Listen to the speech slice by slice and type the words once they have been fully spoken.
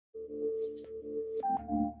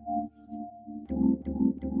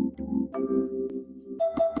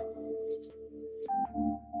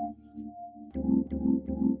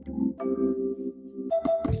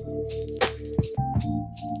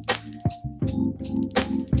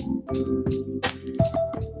All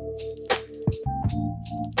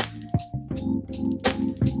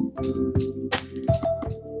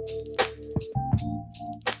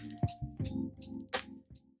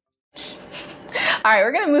right,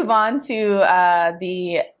 we're going to move on to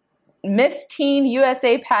the Miss Teen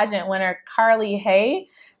USA pageant winner, Karlie Hay.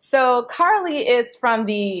 So Karlie is from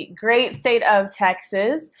the great state of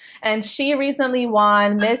Texas, and she recently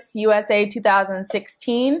won Miss USA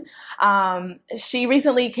 2016. She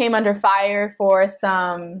recently came under fire for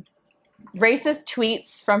some racist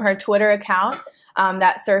tweets from her Twitter account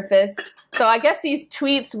that surfaced. So I guess these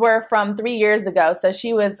tweets were from 3 years ago. So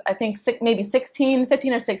she was, I think, maybe 15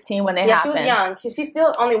 or 16 when they happened. Yeah, she was young. She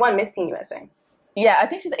still only won Miss Teen USA. Yeah, I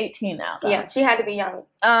think she's 18 now. So. Yeah, she had to be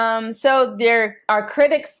young. So there are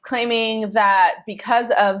critics claiming that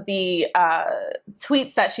because of the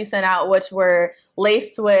tweets that she sent out, which were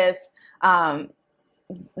laced with the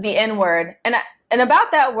N-word, and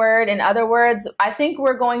about that word and other words, I think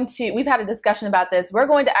we've had a discussion about this. We're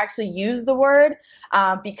going to actually use the word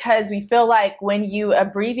because we feel like when you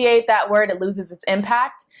abbreviate that word, it loses its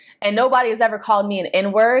impact. And nobody has ever called me an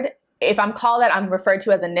N-word. If I'm called that, I'm referred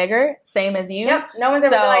to as a nigger, same as you. Yep, no one's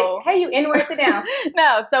ever been like, hey, you N-word, sit down.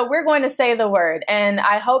 No, so we're going to say the word. And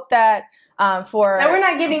I hope that No, we're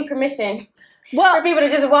not giving permission for people to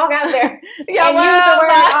just walk out there and use the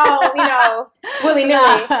word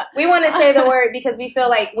willy-nilly. We want to say the word because we feel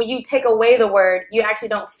like when you take away the word, you actually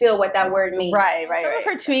don't feel what that word means. Right. Some of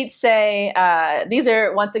her tweets say, these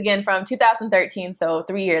are, once again, from 2013, so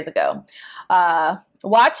 3 years ago.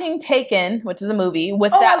 Watching Taken, which is a movie,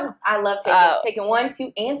 without... I love Taken. Taken 1,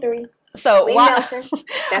 2, and 3. So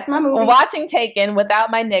that's my movie. Watching Taken without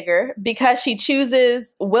my nigger because she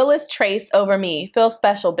chooses Willis Trace over me. Feel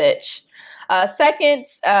special, bitch. Second...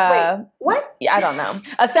 Wait, what? I don't know.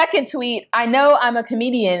 A second tweet, I know I'm a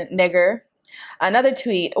comedian, nigger. Another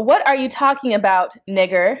tweet, what are you talking about,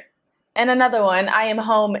 nigger? And another one, I am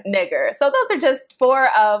home, nigger. So those are just 4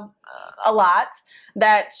 of a lot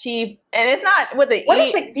that she, and it's not with the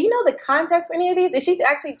do you know the context for any of these? Is she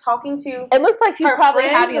actually talking to It looks like she's probably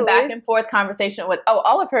having a back and forth conversation with,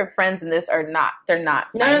 all of her friends in this are not, they're not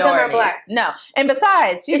None of them are black. No. And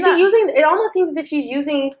besides, she using, it almost seems as if she's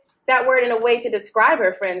using that word in a way to describe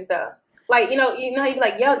her friends though. Like, you know, you'd be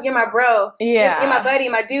like, yo, you're my bro. Yeah. You're my buddy,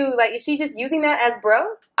 my dude. Like, is she just using that as bro?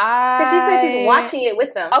 Because she says she's watching it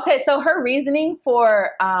with them. Okay, so her reasoning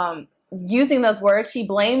for using those words, she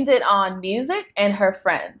blamed it on music and her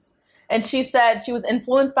friends. And she said she was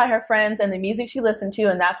influenced by her friends and the music she listened to,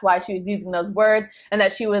 and that's why she was using those words, and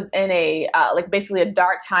that she was in a, basically a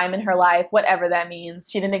dark time in her life, whatever that means.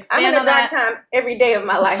 She didn't expand on that. I'm in a dark time every day of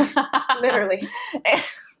my life, literally.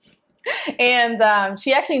 And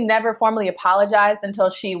she actually never formally apologized until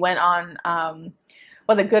she went on,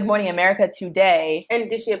 was it Good Morning America today? And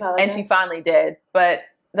did she apologize? And she finally did. But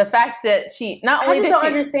the fact that she not only I just did don't she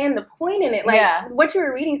understand the point in it. Like what you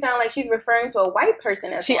were reading sounded like she's referring to a white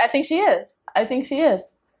person as I think she is. I think she is.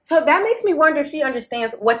 So that makes me wonder if she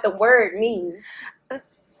understands what the word means.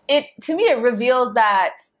 To me, it reveals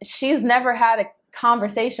that she's never had a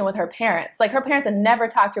conversation with her parents. Like, her parents have never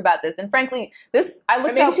talked to her about this. And frankly,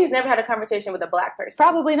 maybe she's never had a conversation with a black person.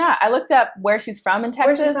 Probably not. I looked up where she's from in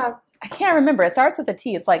Texas. Where's she from? I can't remember. It starts with a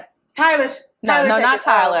T. It's like Tyler. No, not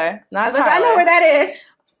Tyler. Not Tyler. I know where that is.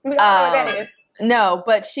 We all know where that is. No,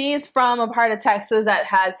 but she's from a part of Texas that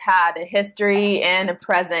has had a history and a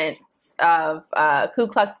presence of Ku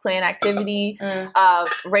Klux Klan activity, of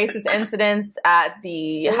racist incidents at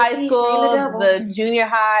the high school, the junior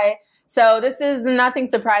high. So this is nothing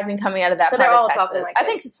surprising coming out of that part of Texas. Talking like I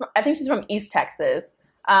think she's from East Texas.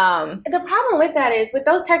 The problem with that is, with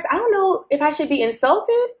those texts, I don't know if I should be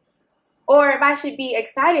insulted or if I should be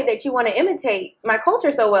excited that you want to imitate my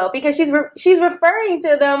culture so well, because she's referring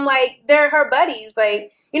to them like they're her buddies.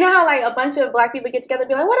 Like, you know how like a bunch of black people get together and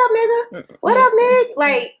be like, what up, nigga? What up, nig?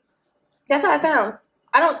 Like, that's how it sounds.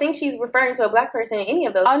 I don't think she's referring to a black person in any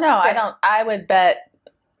of those. Oh, no, I don't. I would bet.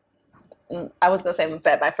 I was gonna say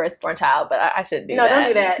bet my firstborn child, but I shouldn't do that. No, don't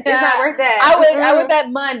do that. It's not worth that. I would bet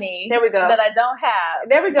money. There we go. That I don't have.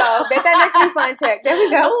 There we go. Bet that next refund check. There we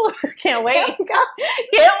go. Ooh, can't wait. Can't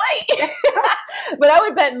wait. But I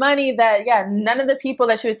would bet money that none of the people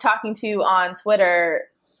that she was talking to on Twitter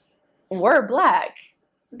were black.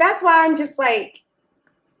 That's why I'm just like,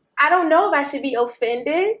 I don't know if I should be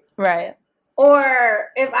offended, right?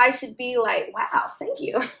 Or if I should be like, wow, thank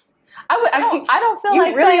you. I don't feel you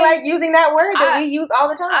like really like using that word that we use all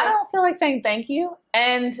the time. I don't feel like saying thank you.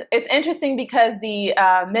 And it's interesting because the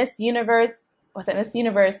Miss Universe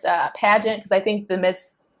pageant, because I think the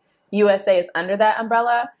Miss USA is under that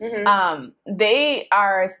umbrella. They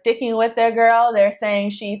are sticking with their girl. They're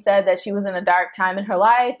saying she said that she was in a dark time in her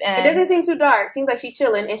life, and it doesn't seem too dark. Seems like she's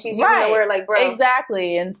chilling, and she's using the word like bro.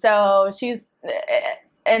 Exactly, and so she's.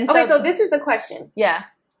 And okay, so this is the question. Yeah.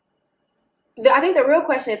 I think the real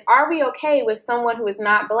question is: are we okay with someone who is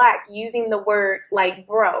not black using the word like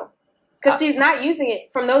bro? Because she's not using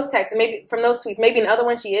it from those texts, and maybe from those tweets. Maybe in other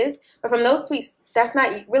ones she is, but from those tweets, that's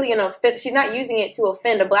not really an offense. She's not using it to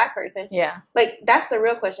offend a black person. Yeah. Like, that's the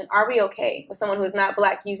real question. Are we okay with someone who is not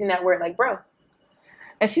black using that word like bro?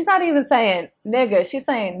 And she's not even saying nigga. She's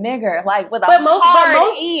saying nigger, like with a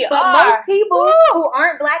hard E. But most people who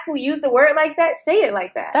aren't black who use the word like that say it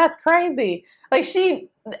like that. That's crazy. Like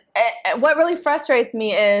what really frustrates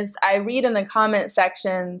me is I read in the comment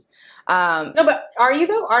sections. No, but are you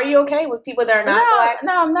though? Are you okay with people that are not black?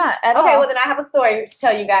 No, I'm not at all. Okay, well then I have a story to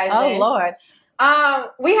tell you guys. Oh then. Lord.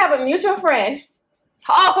 We have a mutual friend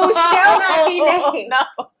who shall not be named. No.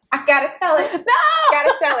 I gotta tell it. No.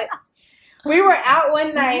 Gotta tell it. We were out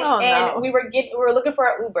one night and we were looking for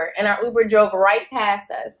an Uber, and our Uber drove right past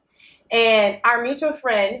us. And our mutual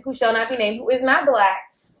friend, who shall not be named, who is not black,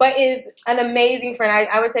 but is an amazing friend.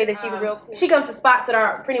 I would say that she's real cool. She comes to spots that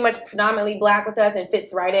are pretty much predominantly black with us and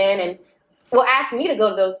fits right in, and will ask me to go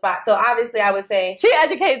to those spots. So obviously I would say she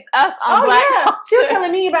educates us on black culture. She was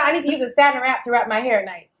telling me about I need to use a satin wrap to wrap my hair at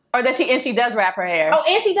night. Or that she does wrap her hair. Oh,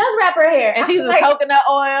 and she does wrap her hair. And she's using coconut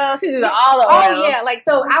oil. She's using olive oil. Oh yeah, like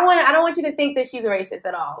so. I don't want you to think that she's a racist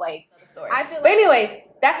at all. Like, but anyways,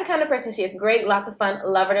 that's the kind of person she is. Great, lots of fun,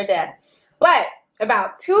 love her to death. But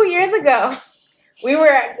about 2 years ago, we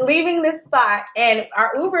were leaving this spot, and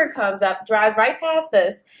our Uber comes up, drives right past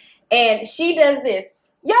us, and she does this.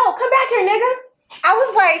 Yo, come back here, nigga. I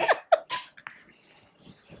was like.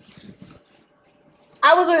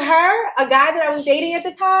 I was with her, a guy that I was dating at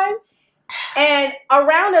the time, and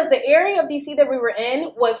around us, the area of DC that we were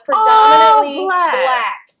in was predominantly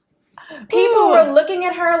black. People were looking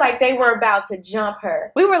at her like they were about to jump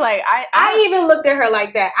her. We were like, I even looked at her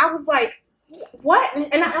like that. I was like, what?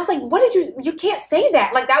 And I was like, what did you can't say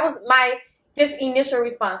that. Like, that was my just initial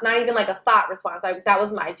response, not even like a thought response. Like, that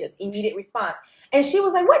was my just immediate response. And she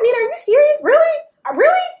was like, what, Nita, are you serious? Really?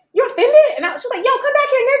 Really? You offended? And she was like, yo, come back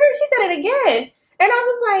here, nigga. She said it again. And I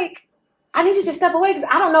was like, I need you to step away because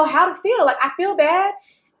I don't know how to feel. Like, I feel bad.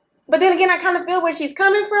 But then again, I kind of feel where she's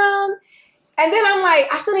coming from. And then I'm like,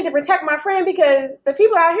 I still need to protect my friend because the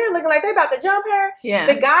people out here looking like they're about to jump her. Yeah.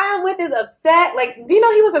 The guy I'm with is upset. Like, do you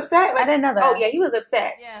know he was upset? Like, I didn't know that. Oh, yeah, he was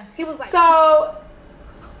upset. Yeah. He was like, so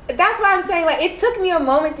that's why I'm saying, like, it took me a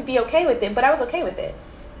moment to be okay with it, but I was okay with it.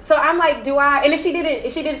 So I'm like, and if she did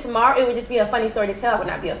it tomorrow, it would just be a funny story to tell. I would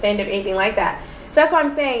not be offended or anything like that. So that's why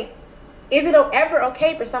I'm saying, is it ever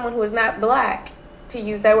okay for someone who is not black to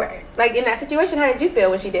use that word? Like, in that situation, how did you feel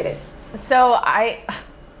when she did it? So I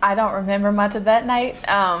don't remember much of that night.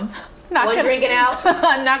 Drinking out?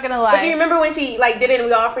 I'm not gonna lie. But do you remember when she did it and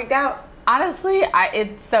we all freaked out? Honestly,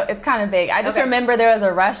 it's kind of big. I just remember there was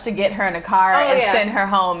a rush to get her in a car and send her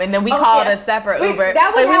home, and then we called a separate Uber.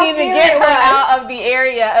 That was we need to get her out of the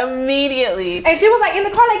area immediately. And she was like in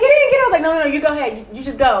the car, like, get in. I was like, no, you go ahead. You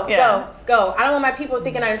just go, go. I don't want my people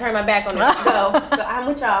thinking I didn't turn my back on it. Go. I'm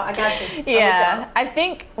with y'all. I got you. Yeah, I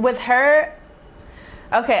think with her.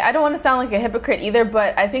 Okay, I don't want to sound like a hypocrite either,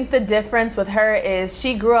 but I think the difference with her is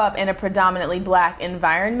she grew up in a predominantly black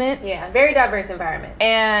environment. Yeah, very diverse environment.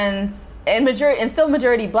 And still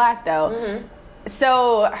majority black though. Mm-hmm.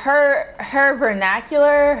 So her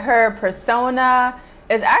vernacular, her persona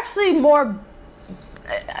is actually more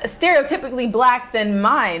stereotypically black than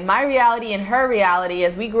mine. My reality and her reality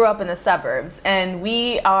is we grew up in the suburbs, and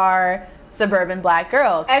we are suburban black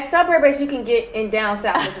girls. As suburban as you can get in down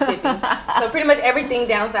south Mississippi. So pretty much everything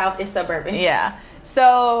down south is suburban. Yeah.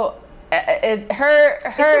 So is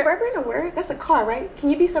suburban a word? That's a car, right? Can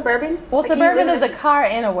you be suburban? Well, like, suburban is a car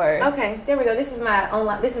and a word. Okay, there we go. This is my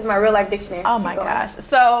real life dictionary. Oh my gosh.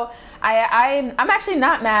 So I'm actually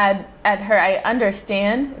not mad at her. I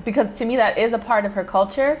understand, because to me that is a part of her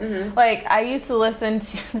culture. Mm-hmm. Like, I used to listen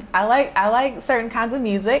to I like certain kinds of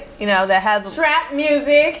music, that has trap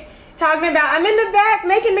music. Talking about, I'm in the back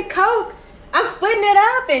making the coke. I'm splitting it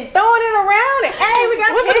up and throwing it around. And hey, we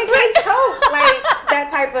got pancakes, coke. Like, that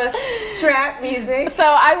type of trap music. So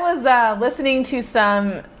I was listening to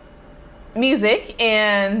some music,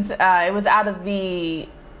 and it was out of the,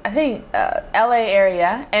 I think, LA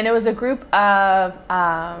area. And it was a group of,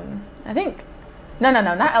 No,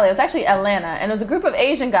 not LA. It was actually Atlanta. And it was a group of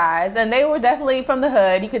Asian guys, and they were definitely from the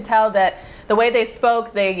hood. You could tell that the way they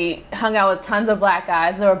spoke, they hung out with tons of black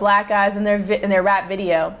guys. There were black guys in their rap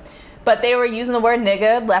video. But they were using the word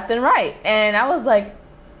nigga left and right. And I was like,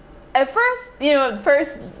 at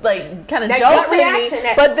first, like kind of That joked gut to me, reaction,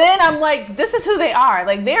 but then I'm like, this is who they are.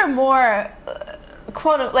 Like they're more,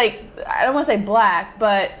 quote, like I don't want to say black,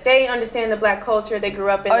 but they understand the black culture. They grew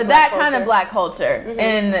up in or the that black kind of culture. black culture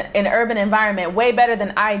in an urban environment way better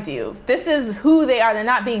than I do. This is who they are. They're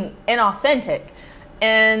not being inauthentic,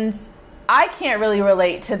 and I can't really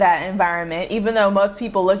relate to that environment, even though most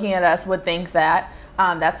people looking at us would think that.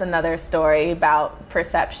 That's another story about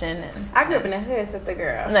perception. I grew up in the hood, sister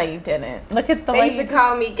girl. No, you didn't. Look at the They way used to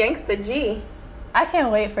call me Gangsta G. I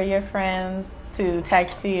can't wait for your friends to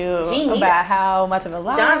text you Gina. about how much of a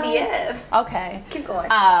lie. Genevieve. Okay. Keep going.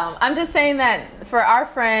 I'm just saying that for our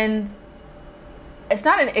friends, it's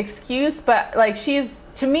not an excuse, but like she's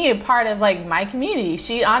to me a part of like my community.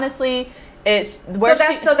 She honestly.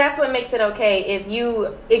 So that's what makes it okay. If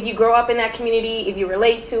you grow up in that community, if you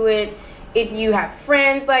relate to it, if you have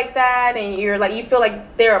friends like that, and you're like you feel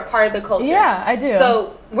like they're a part of the culture. Yeah, I do.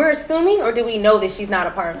 So we're assuming, or do we know that she's not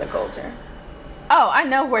a part of the culture? Oh, I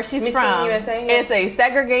know where she's Miss from. Teen USA, yeah. It's a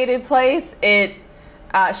segregated place.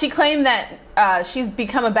 She claimed that she's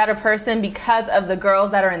become a better person because of the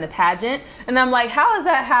girls that are in the pageant, and I'm like, how is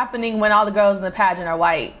that happening when all the girls in the pageant are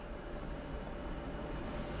white?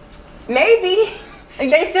 Maybe.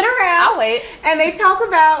 They sit around. I'll wait. And they talk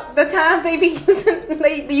about the times they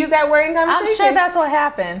use that word in conversation. I'm sure that's what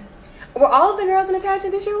happened. Were all of the girls in the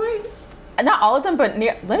pageant this year white? Not all of them, but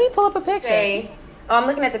let me pull up a picture. I'm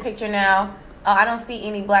looking at the picture now. I don't see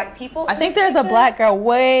any black people. I think there's a black girl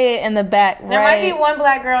way in the back. There might be one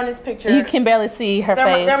black girl in this picture. You can barely see her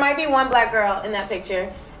face. There might be one black girl in that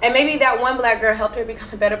picture. And maybe that one black girl helped her become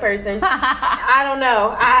a better person. I don't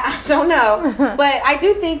know. I don't know. But I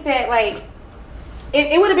do think that, like,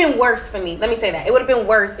 it would have been worse for me. Let me say that. It would have been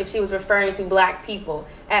worse if she was referring to black people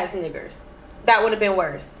as niggers. That would have been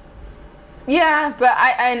worse. Yeah, but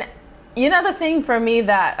the thing for me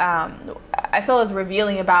that I feel is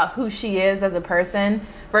revealing about who she is as a person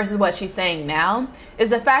versus what she's saying now is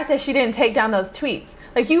the fact that she didn't take down those tweets.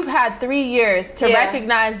 Like, you've had 3 years to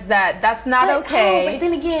recognize that that's not okay. But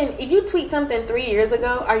then again, if you tweet something 3 years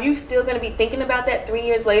ago, are you still going to be thinking about that 3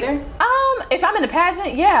 years later? If I'm in a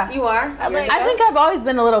pageant, yeah. You are? I think I've always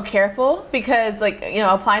been a little careful because, like,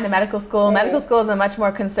 applying to medical school. Medical school is a much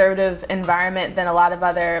more conservative environment than a lot of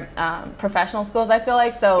other professional schools, I feel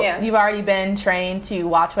like. So you've already been trained to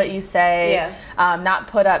watch what you say, not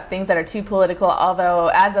put up things that are too political, although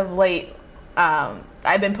as of late,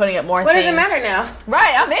 I've been putting up more things. What does it matter now?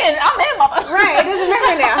 Right, I'm in, mama. Right, it doesn't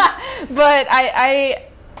matter now. But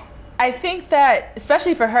I think that,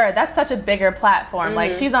 especially for her, that's such a bigger platform.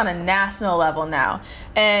 Like, she's on a national level now.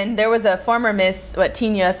 And there was a former Miss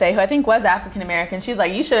Teen USA who I think was African American. She's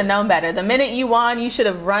like, you should have known better. The minute you won, you should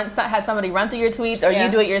have had somebody run through your tweets, or you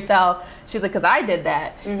do it yourself. She's like, because I did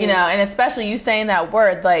that. And especially you saying that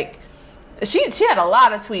word, like, she had a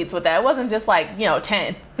lot of tweets with that. It wasn't just like,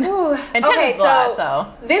 10. Ooh. And 10 is a lot,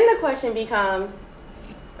 so. Then the question becomes,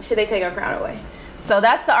 should they take her crown away? So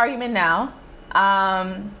that's the argument now.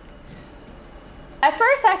 At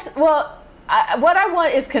first, actually, what I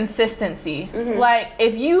want is consistency. Like,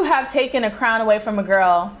 if you have taken a crown away from a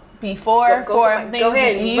girl before go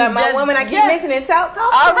ahead. My woman I keep mentioning, talk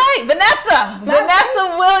all right,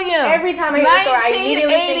 Vanessa Williams. Every time I hear the story, I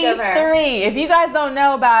immediately think of her. If you guys don't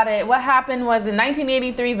know about it, what happened was in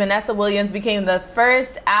 1983, Vanessa Williams became the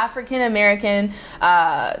first African American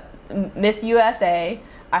Miss USA.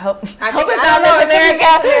 I hope it's not Miss America.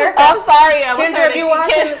 I'm sorry. Kendra, if you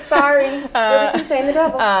watching, sorry. Spilling shame the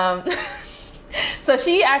devil. So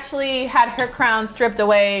she actually had her crown stripped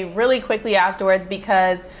away really quickly afterwards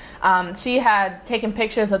because she had taken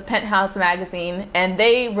pictures with Penthouse magazine, and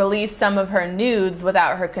they released some of her nudes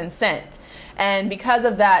without her consent. And because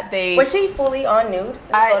of that, was she fully on nude in the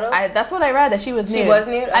photos? That's what I read, that she was nude. She was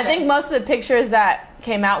nude? Okay. I think most of the pictures that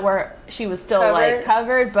came out were she was still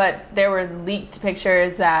covered, but there were leaked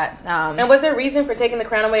pictures that and was there a reason for taking the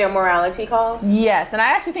crown away, or morality calls? Yes, and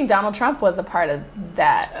I actually think Donald Trump was a part of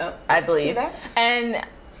that. I believe. See that? And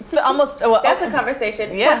almost that's a conversation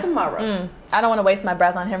for tomorrow. I don't want to waste my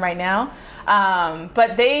breath on him right now.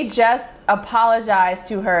 But they just apologized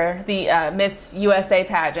to her, the Miss USA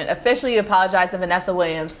pageant, officially apologized to Vanessa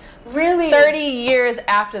Williams. Really? 30 years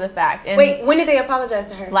after the fact. And wait, when did they apologize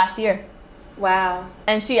to her? Last year. Wow.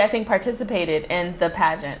 And she, I think, participated in the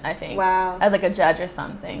pageant, I think. Wow. As like a judge or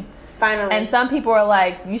something. Finally. And some people are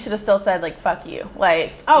like, you should have still said, like, fuck you.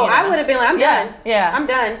 Like, oh, you know. I would have been like, I'm done. Yeah. I'm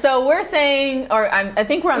done. So we're saying, or I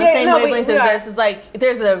think we're on the same wavelength as this, is like,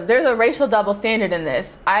 there's a racial double standard in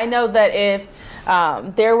this. I know that if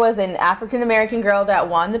there was an African-American girl that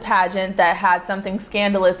won the pageant that had something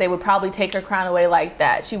scandalous, they would probably take her crown away like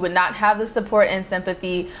that. She would not have the support and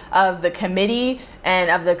sympathy of the committee and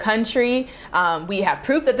of the country. We have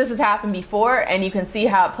proof that this has happened before, and you can see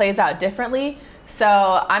how it plays out differently. So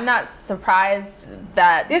I'm not surprised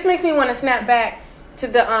that... This makes me want to snap back to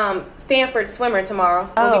the Stanford swimmer tomorrow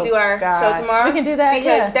when we do our show tomorrow. We can do that,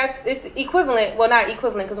 because it's equivalent. Well, not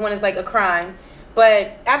equivalent, because one is like a crime.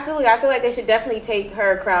 But absolutely, I feel like they should definitely take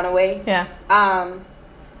her crown away. Yeah.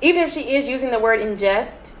 Even if she is using the word in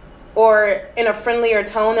jest or in a friendlier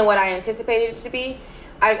tone than what I anticipated it to be,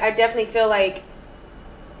 I definitely feel like...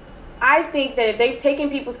 I think that if they've taken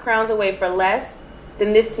people's crowns away for less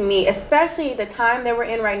than this, to me, especially the time that we're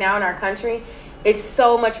in right now in our country, it's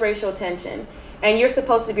so much racial tension. And you're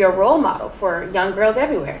supposed to be a role model for young girls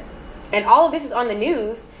everywhere. And all of this is on the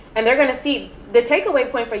news, and they're going to see... The takeaway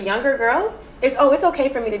point for younger girls is, oh, it's okay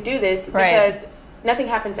for me to do this because nothing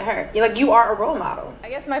happened to her. You are a role model. I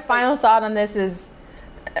guess my final thought on this is,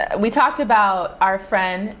 we talked about our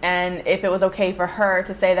friend and if it was okay for her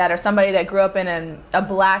to say that, or somebody that grew up in a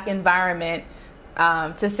black environment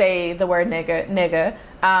to say the word nigga.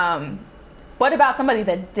 What about somebody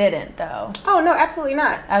that didn't, though? Oh, no, absolutely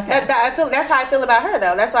not. Okay. That's how I feel about her,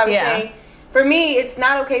 though. That's why I was saying, for me, it's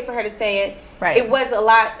not okay for her to say it. Right. It was a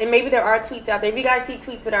lot, and maybe there are tweets out there. If you guys see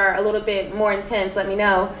tweets that are a little bit more intense, let me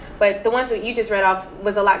know. But the ones that you just read off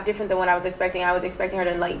was a lot different than what I was expecting. I was expecting her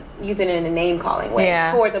to, like, use it in a name-calling way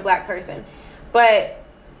towards a black person. But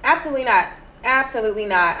absolutely not. Absolutely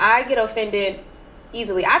not. I get offended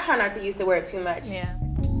easily. I try not to use the word too much. Yeah.